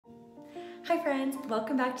Hi friends,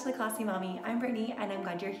 welcome back to The Classy Mommy. I'm Brittany and I'm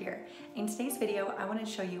glad you're here. In today's video, I want to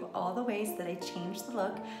show you all the ways that I changed the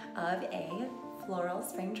look of a floral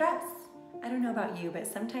spring dress. I don't know about you, but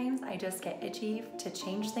sometimes I just get itchy to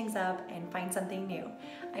change things up and find something new.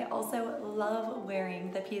 I also love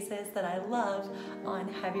wearing the pieces that I love on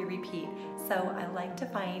heavy repeat, so I like to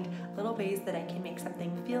find little ways that I can make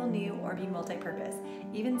something feel new or be multi-purpose,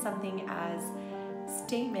 even something as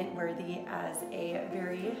statement worthy as a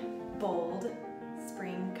very bold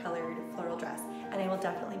spring colored floral dress. And I will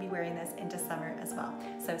definitely be wearing this into summer as well.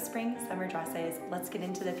 So spring, summer dresses, let's get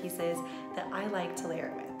into the pieces that I like to layer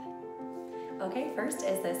it with. Okay, first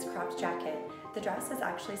is this cropped jacket. The dress is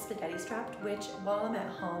actually spaghetti strapped, which while I'm at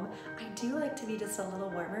home, I do like to be just a little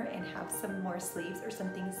warmer and have some more sleeves or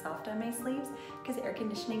something soft on my sleeves because air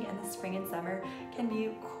conditioning in the spring and summer can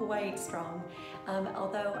be quite strong.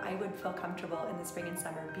 Although I would feel comfortable in the spring and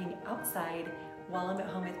summer being outside while I'm at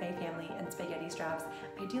home with my family and spaghetti straps,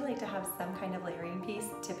 I do like to have some kind of layering piece,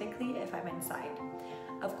 typically if I'm inside.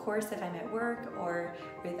 Of course, if I'm at work or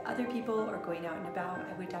with other people or going out and about,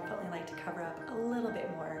 I would definitely like to cover up a little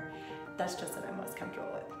bit more. That's just what I'm most comfortable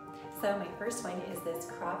with. So my first one is this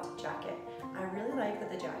cropped jacket. I really like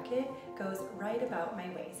that the jacket goes right about my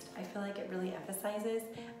waist. I feel like it really emphasizes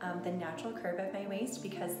the natural curve of my waist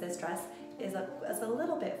because this dress is a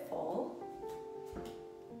little bit full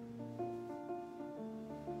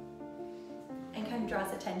and kind of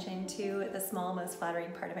draws attention to the small, most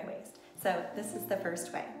flattering part of my waist. So this is the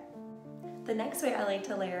first way. The next way I like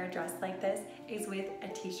to layer a dress like this is with a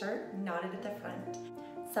t-shirt knotted at the front.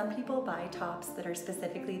 Some people buy tops that are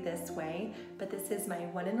specifically this way, but this is my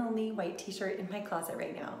one and only white t-shirt in my closet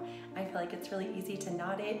right now. I feel like it's really easy to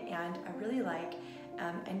knot it, and I really like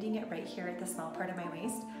ending it right here at the small part of my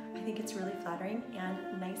waist. I think it's really flattering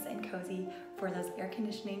and nice and cozy for those air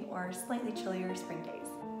conditioning or slightly chillier spring days.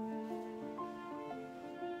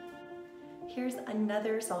 Here's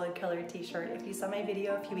another solid colored t-shirt. If you saw my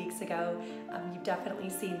video a few weeks ago, you've definitely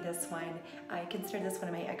seen this one. I consider this one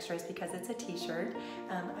of my extras because it's a t-shirt.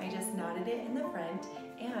 I just knotted it in the front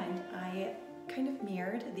and I kind of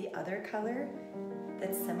mirrored the other color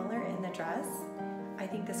that's similar in the dress. I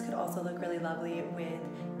think this could also look really lovely with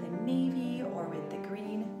the navy or with the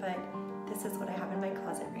green, but this is what I have in my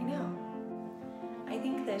closet right now. I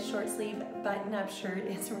think this short sleeve button-up shirt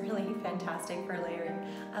is really fantastic for layering.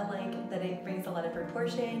 I like that it brings a lot of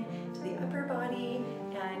proportion to the upper body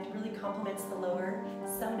and really complements the lower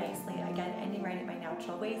so nicely. Again, ending right at my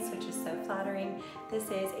natural waist, which is so flattering. This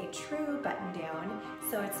is a true button-down,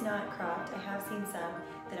 so it's not cropped. I have seen some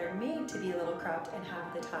that are made to be a little cropped and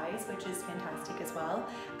have the ties, which is fantastic as well.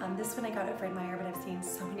 This one I got at Fred Meyer, but I've seen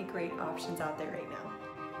so many great options out there right now.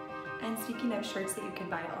 And speaking of shirts that you can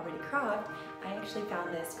buy already cropped, I actually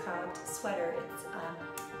found this cropped sweater. It's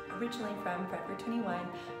originally from Forever 21,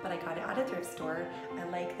 but I got it at a thrift store. I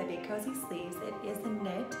like the big cozy sleeves. It is a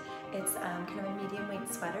knit. It's kind of a medium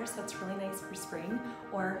weight sweater, so it's really nice for spring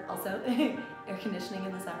or also air conditioning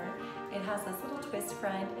in the summer. It has this little twist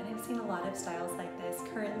front, and I've seen a lot of styles like this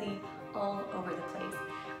currently all over the place.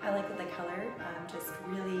 I like that the color just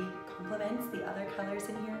really complements the other colors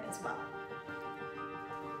in here as well.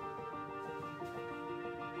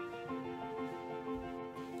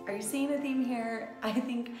 Are you seeing a theme here? I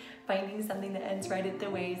think finding something that ends right at the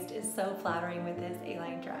waist is so flattering with this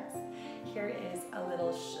A-line dress. Here is a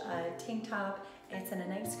little tank top. It's in a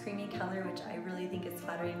nice creamy color, which I really think is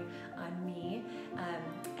flattering on me.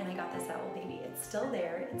 And I got this at Old Navy. It's still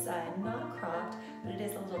there. It's not cropped, but it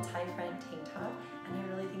is a little tie front tank top. And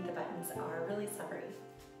I really think the buttons are really summery.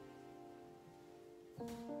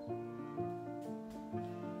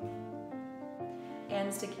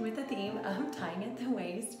 And sticking with the theme of tying at the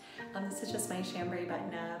waist, this is just my chambray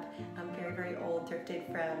button-up, very, very old, thrifted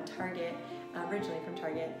from Target, originally from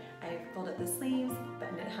Target. I folded the sleeves,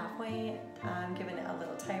 buttoned it halfway, given it a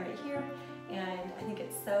little tie right here, and I think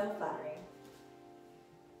it's so flattering.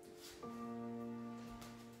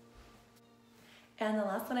 And the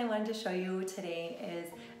last one I wanted to show you today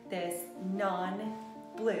is this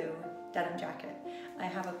non-blue denim jacket. I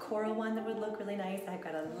have a coral one that would look really nice. I've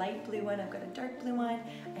got a light blue one. I've got a dark blue one.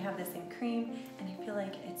 I have this in cream, and I feel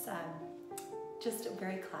like it's just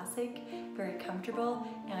very classic, very comfortable,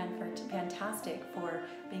 and fantastic for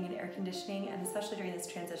being in air conditioning, and especially during this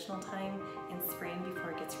transitional time in spring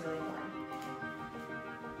before it gets really warm.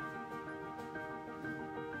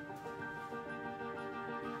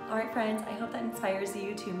 All right, friends, I hope that inspires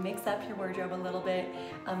you to mix up your wardrobe a little bit,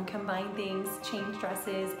 combine things, change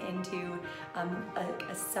dresses into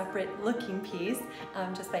a separate looking piece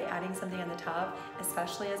just by adding something on the top,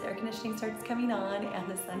 especially as air conditioning starts coming on and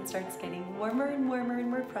the sun starts getting warmer and warmer and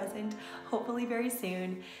more present, hopefully very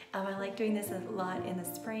soon. I like doing this a lot in the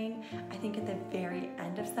spring. I think at the very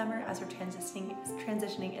end of summer, as we're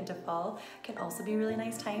transitioning into fall, can also be a really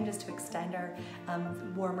nice time just to extend our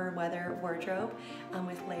warmer weather wardrobe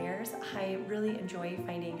with layers. I really enjoy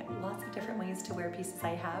finding lots of different ways to wear pieces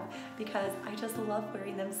I have because I just love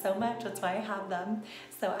wearing them so much. That's why I have them.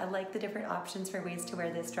 So I like the different options for ways to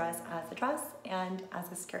wear this dress as a dress and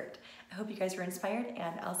as a skirt. I hope you guys were inspired,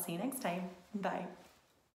 and I'll see you next time. Bye.